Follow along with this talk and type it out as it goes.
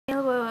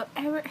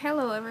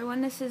Hello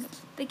everyone, this is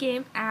the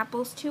game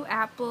Apples to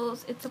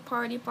Apples. It's a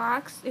party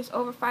box. There's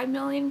over 5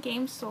 million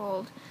games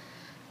sold.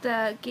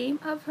 The game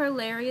of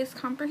hilarious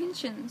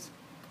comprehensions.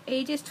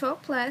 Ages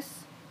 12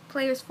 plus,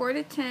 players 4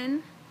 to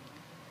 10,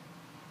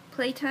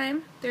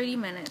 playtime 30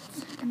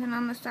 minutes. And then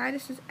on the side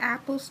it says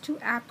Apples to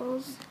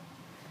Apples.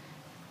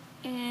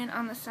 And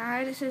on the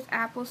side it says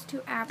Apples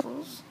to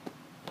Apples.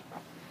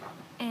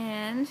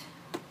 And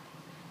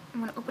I'm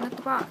going to open up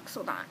the box.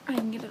 Hold on, I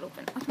can get it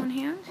open with one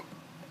hand.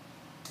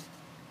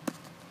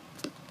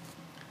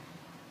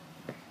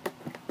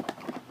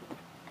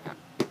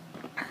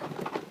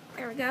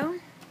 There we go.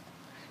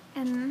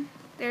 And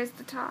there's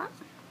the top.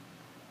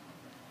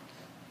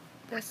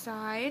 The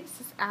side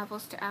says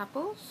Apples to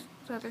Apples.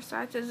 The other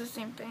side says the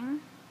same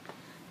thing.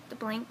 The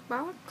blank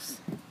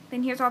box.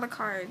 Then here's all the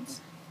cards.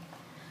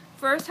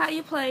 First, how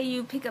you play,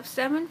 you pick up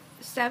seven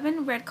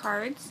red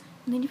cards.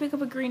 And then you pick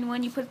up a green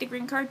one. You put the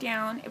green card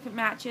down if it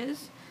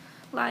matches.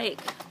 Like,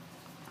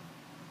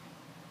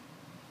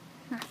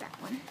 not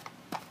that one.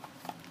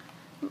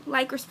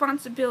 Like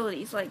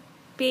responsibilities. Like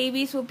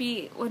babies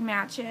would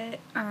match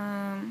it.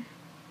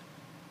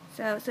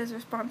 So it says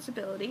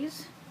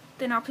responsibilities.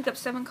 Then I'll pick up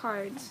 7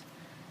 cards.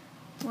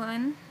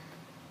 1,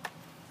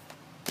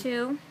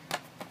 2,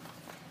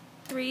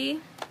 3,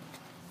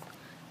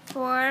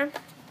 4,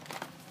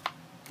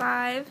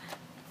 5,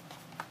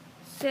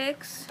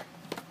 6,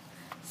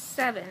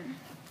 7.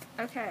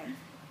 Okay.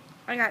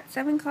 I got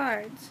 7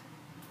 cards.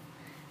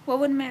 What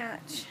would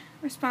match?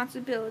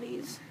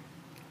 Responsibilities.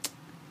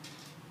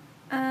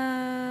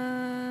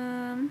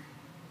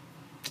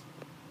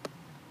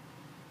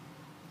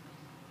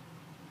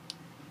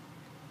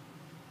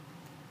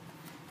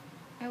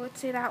 I would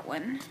say that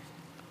one.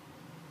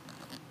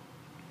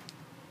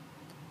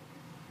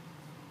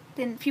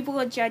 Then people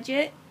will judge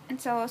it,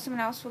 and so someone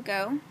else will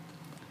go.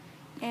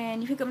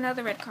 And you pick up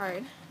another red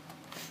card.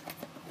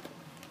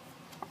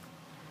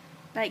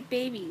 Like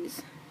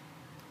babies.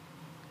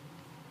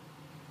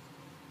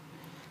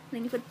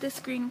 Then you put this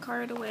green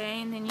card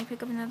away, and then you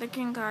pick up another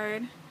green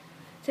card.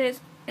 It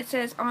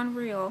says on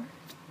reel.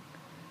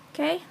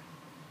 Okay?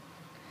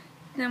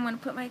 Then I'm going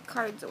to put my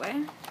cards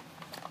away.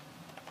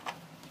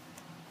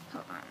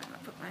 Hold on, I'm going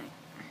to put my...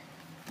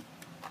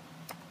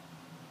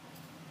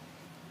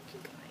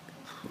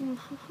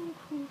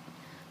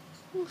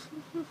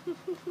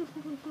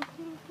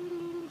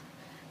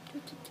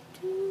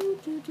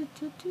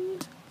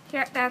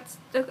 Here, that's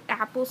the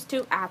Apples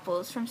to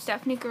Apples from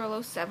Stephanie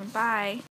Girl 07. Bye.